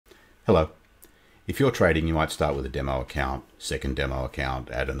Hello. If you're trading, you might start with a demo account, second demo account,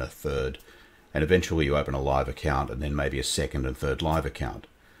 add in a third, and eventually you open a live account and then maybe a second and third live account.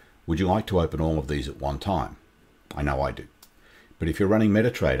 Would you like to open all of these at one time? I know I do. But if you're running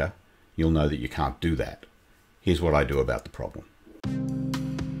Metatrader, you'll know that you can't do that. Here's what I do about the problem.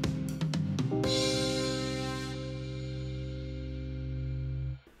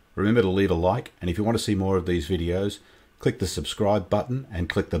 Remember to leave a like, and if you want to see more of these videos, click the subscribe button and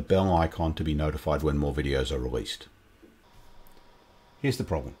click the bell icon to be notified when more videos are released. Here's the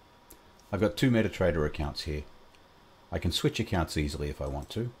problem. I've got two Metatrader accounts here. I can switch accounts easily if I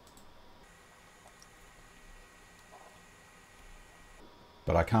want to,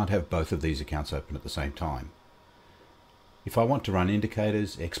 but I can't have both of these accounts open at the same time. If I want to run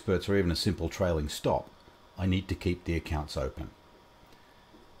indicators, experts, or even a simple trailing stop, I need to keep the accounts open.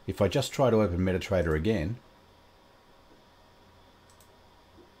 If I just try to open Metatrader again,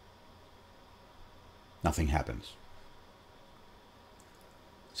 nothing happens.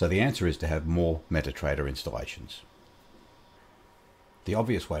 So the answer is to have more Metatrader installations. The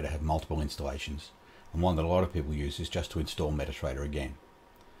obvious way to have multiple installations, and one that a lot of people use, is just to install Metatrader again.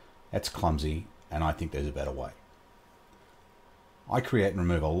 That's clumsy, and I think there's a better way. I create and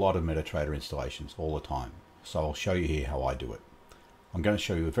remove a lot of Metatrader installations all the time, so I'll show you here how I do it. I'm going to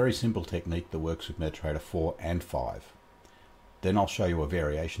show you a very simple technique that works with Metatrader 4 and 5. Then I'll show you a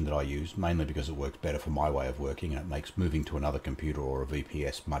variation that I use, mainly because it works better for my way of working and it makes moving to another computer or a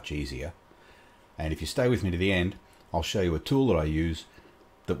VPS much easier. And if you stay with me to the end, I'll show you a tool that I use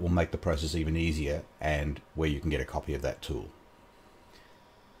that will make the process even easier and where you can get a copy of that tool.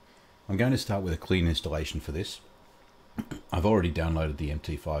 I'm going to start with a clean installation for this. I've already downloaded the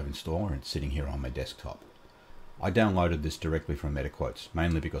MT5 installer and it's sitting here on my desktop. I downloaded this directly from MetaQuotes,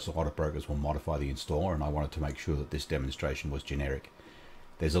 mainly because a lot of brokers will modify the installer and I wanted to make sure that this demonstration was generic.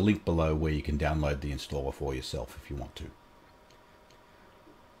 There's a link below where you can download the installer for yourself if you want to.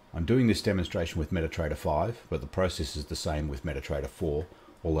 I'm doing this demonstration with Metatrader 5, but the process is the same with Metatrader 4,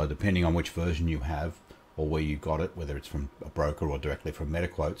 although depending on which version you have or where you got it, whether it's from a broker or directly from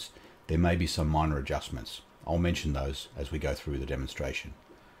MetaQuotes, there may be some minor adjustments. I'll mention those as we go through the demonstration.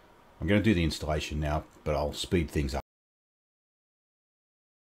 I'm going to do the installation now, but I'll speed things up.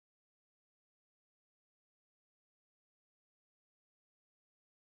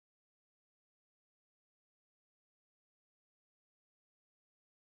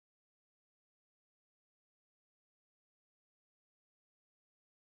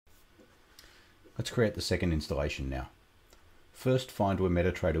 Let's create the second installation now. First, find where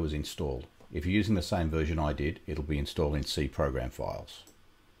Metatrader was installed. If you're using the same version I did, it'll be installed in C program files.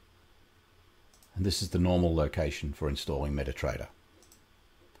 And this is the normal location for installing Metatrader.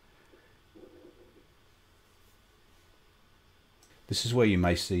 This is where you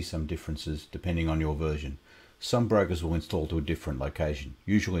may see some differences depending on your version. Some brokers will install to a different location.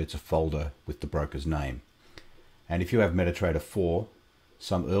 Usually it's a folder with the broker's name. And if you have Metatrader 4,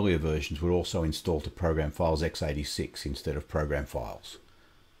 some earlier versions would also install to program files x86 instead of program files.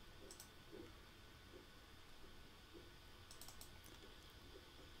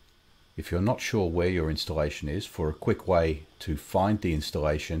 If you're not sure where your installation is, for a quick way to find the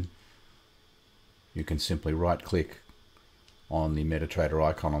installation, you can simply right-click on the Metatrader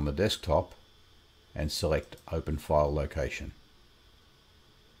icon on the desktop and select Open File Location.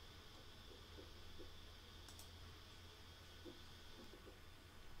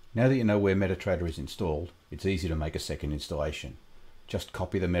 Now that you know where Metatrader is installed, it's easy to make a second installation. Just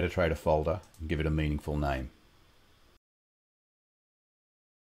copy the Metatrader folder and give it a meaningful name.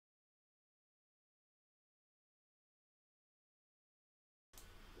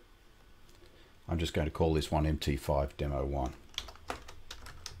 I'm just going to call this one MT5 Demo 1.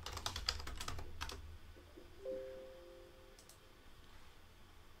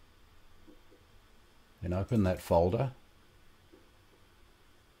 Then open that folder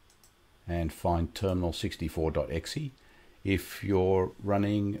and find terminal64.exe. If you're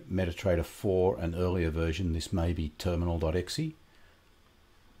running Metatrader 4, an earlier version, this may be terminal.exe.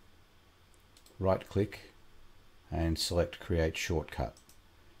 Right click and select Create Shortcut.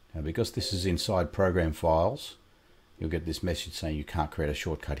 Now, because this is inside program files, you'll get this message saying you can't create a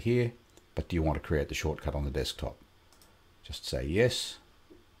shortcut here, but do you want to create the shortcut on the desktop? Just say yes.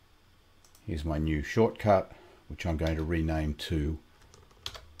 Here's my new shortcut, which I'm going to rename to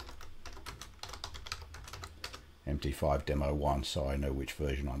MT5 Demo 1 so I know which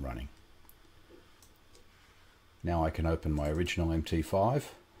version I'm running. Now I can open my original MT5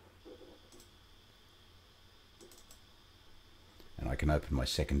 and I can open my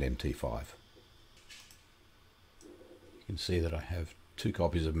second MT5. You can see that I have two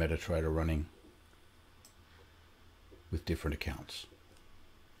copies of Metatrader running with different accounts.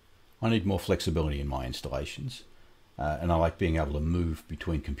 I need more flexibility in my installations, and I like being able to move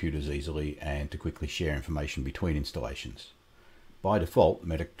between computers easily and to quickly share information between installations. By default,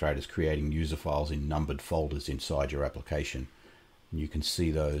 Metatrader is creating user files in numbered folders inside your application. And you can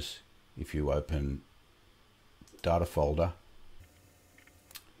see those if you open Data folder.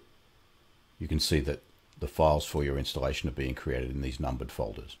 You can see that the files for your installation are being created in these numbered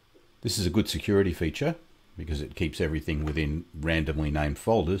folders. This is a good security feature because it keeps everything within randomly named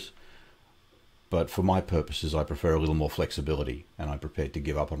folders. But for my purposes, I prefer a little more flexibility, and I'm prepared to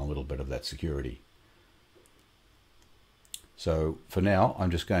give up on a little bit of that security. So for now, I'm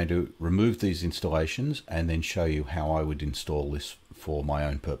just going to remove these installations and then show you how I would install this for my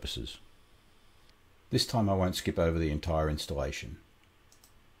own purposes. This time I won't skip over the entire installation.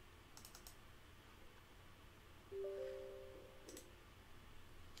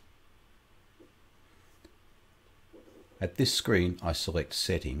 At this screen, I select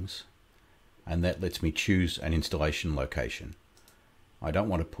Settings, and that lets me choose an installation location. I don't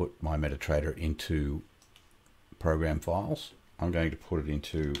want to put my Metatrader into program files. I'm going to put it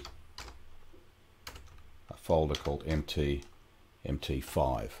into a folder called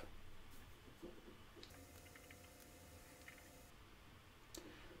MT5.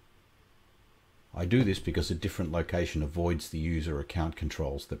 I do this because a different location avoids the user account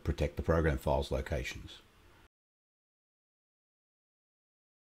controls that protect the program files locations.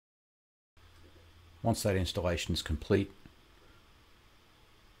 Once that installation is complete,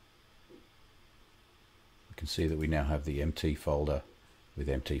 you can see that we now have the MT folder with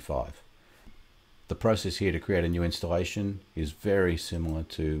MT5. The process here to create a new installation is very similar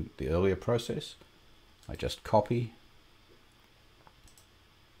to the earlier process. I just copy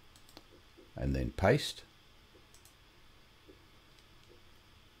and then paste.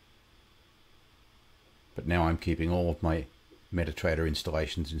 But now I'm keeping all of my Metatrader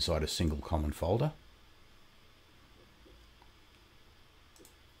installations inside a single common folder.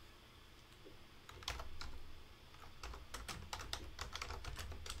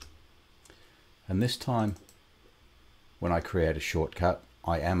 And this time, when I create a shortcut,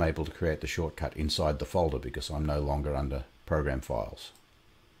 I am able to create the shortcut inside the folder because I'm no longer under program files.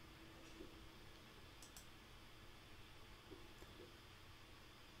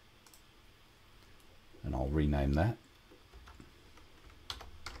 And I'll rename that.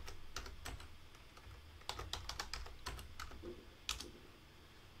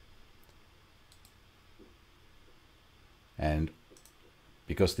 And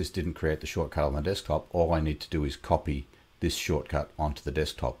because this didn't create the shortcut on the desktop, all I need to do is copy this shortcut onto the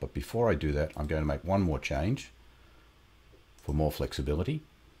desktop. But before I do that, I'm going to make one more change for more flexibility.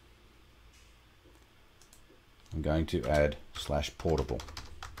 I'm going to add /portable.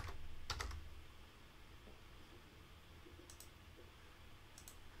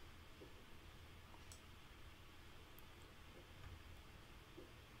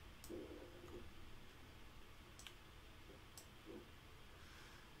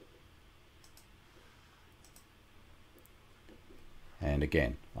 And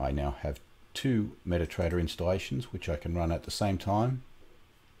again, I now have two Metatrader installations which I can run at the same time.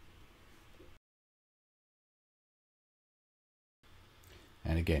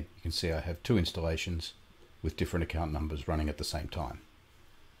 And again, you can see I have two installations with different account numbers running at the same time.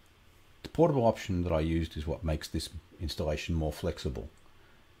 The portable option that I used is what makes this installation more flexible.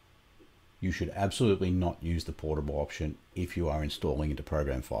 You should absolutely not use the portable option if you are installing into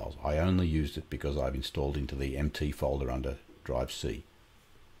program files. I only used it because I've installed into the MT folder under Drive C.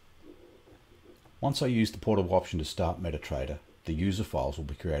 Once I use the portable option to start Metatrader, the user files will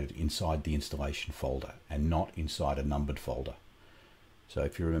be created inside the installation folder and not inside a numbered folder. So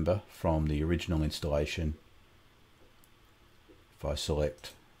if you remember from the original installation, if I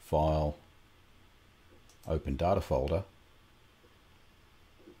select File, Open Data folder,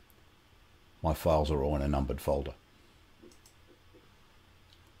 my files are all in a numbered folder.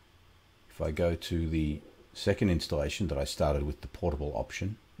 If I go to the second installation that I started with the portable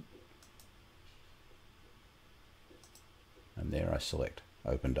option, and there I select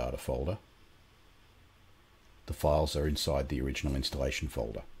Open Data folder, the files are inside the original installation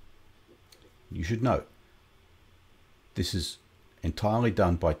folder. You should note, this is entirely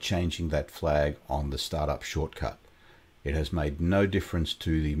done by changing that flag on the startup shortcut. It has made no difference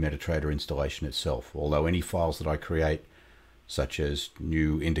to the Metatrader installation itself, although any files that I create, such as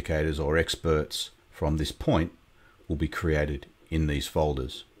new indicators or experts from this point, will be created in these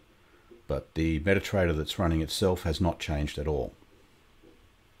folders. But the Metatrader that's running itself has not changed at all.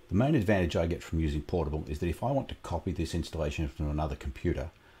 The main advantage I get from using Portable is that if I want to copy this installation from another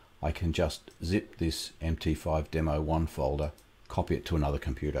computer, I can just zip this MT5 Demo 1 folder, copy it to another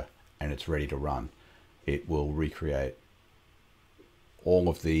computer, and it's ready to run. It will recreate all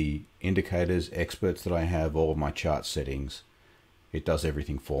of the indicators, experts that I have, all of my chart settings. It does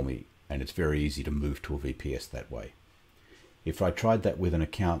everything for me, and it's very easy to move to a VPS that way. If I tried that with an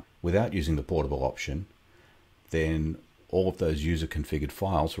account without using the Portable option, then all of those user configured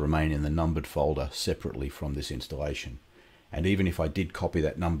files remain in the numbered folder separately from this installation. And even if I did copy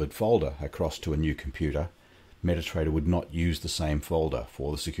that numbered folder across to a new computer, Metatrader would not use the same folder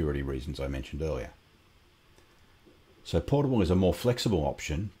for the security reasons I mentioned earlier. So Portable is a more flexible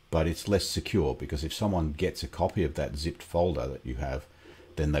option, but it's less secure, because if someone gets a copy of that zipped folder that you have,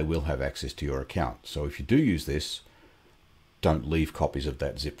 then they will have access to your account. So if you do use this, don't leave copies of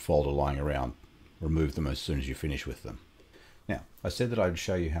that zipped folder lying around. Remove them as soon as you finish with them. Now, I said that I would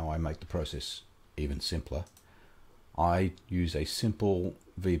show you how I make the process even simpler. I use a simple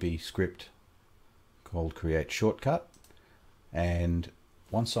VB script called create shortcut, and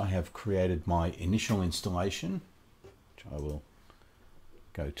once I have created my initial installation, which I will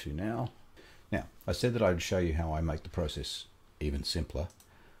go to now. Now, I said that I would show you how I make the process even simpler.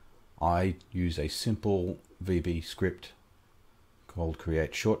 I use a simple VB script called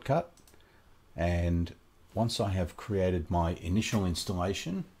create shortcut, and once I have created my initial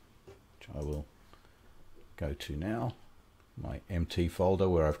installation, which I will go to now, my MT folder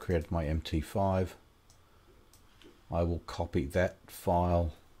where I've created my MT5, I will copy that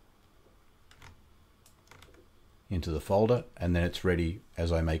file into the folder, and then it's ready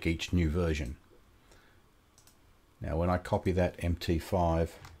as I make each new version. Now when I copy that MT5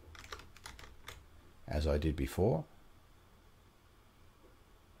 as I did before,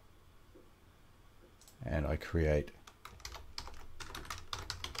 and I create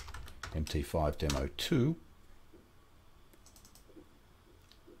MT5 Demo 2,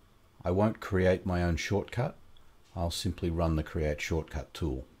 I won't create my own shortcut. I'll simply run the create shortcut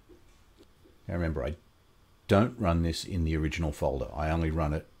tool. Now remember, I don't run this in the original folder. I only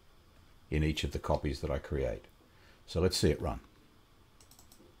run it in each of the copies that I create. So let's see it run.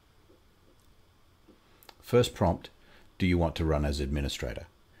 First prompt, do you want to run as administrator?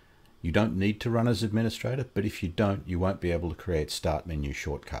 You don't need to run as administrator, but if you don't, you won't be able to create start menu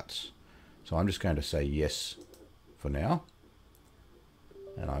shortcuts. So I'm just going to say yes for now,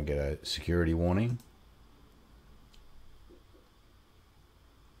 and I get a security warning.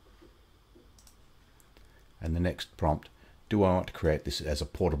 And the next prompt, do I want to create this as a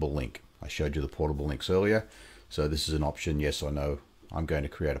portable link? I showed you the portable links earlier, so this is an option, yes or no. I'm going to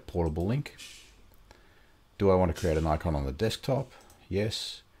create a portable link. Do I want to create an icon on the desktop?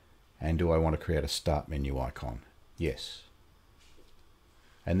 Yes. And do I want to create a start menu icon? Yes.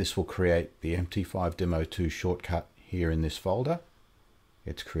 And this will create the MT5 Demo 2 shortcut here in this folder.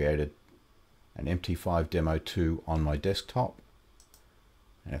 It's created an MT5 Demo 2 on my desktop.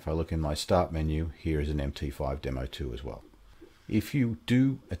 And if I look in my start menu, here is an MT5 Demo 2 as well. If you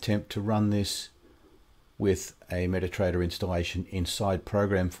do attempt to run this with a Metatrader installation inside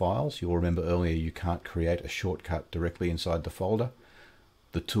program files, you'll remember earlier you can't create a shortcut directly inside the folder.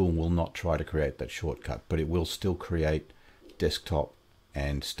 The tool will not try to create that shortcut, but it will still create desktop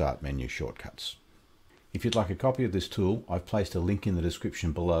and start menu shortcuts. If you'd like a copy of this tool, I've placed a link in the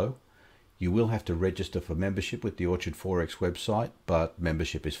description below. You will have to register for membership with the Orchard Forex website, but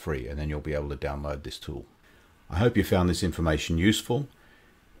membership is free, and then you'll be able to download this tool. I hope you found this information useful.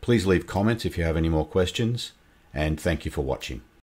 Please leave comments if you have any more questions, and thank you for watching.